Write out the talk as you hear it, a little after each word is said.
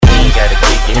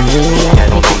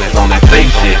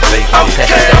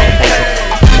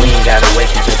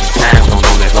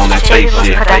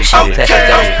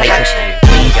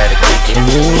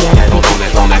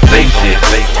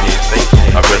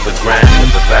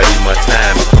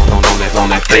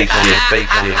fake shit,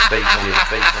 fake shit, fake shit,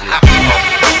 fake shit.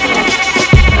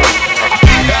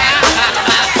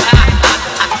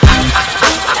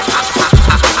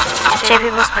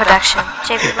 JP's production.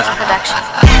 JP's production.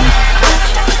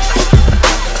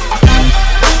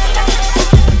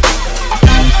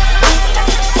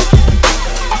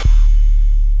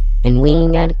 And we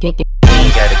ain't gotta kick it. We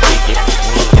ain't gotta kick it.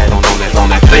 We ain't gotta on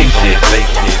that fake shit,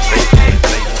 fake shit, fake shit,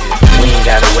 fake shit. We ain't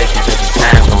gotta waste each other's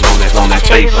time on that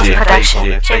fake shit, fake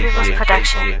shit, fake shit, fake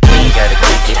shit. We ain't gotta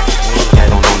kick it. We ain't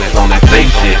gotta on that fake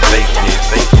shit, fake shit,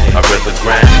 fake shit. I'd rather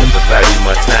grind, rather value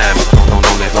my time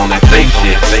on that fake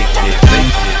shit, fake shit,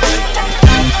 fake shit.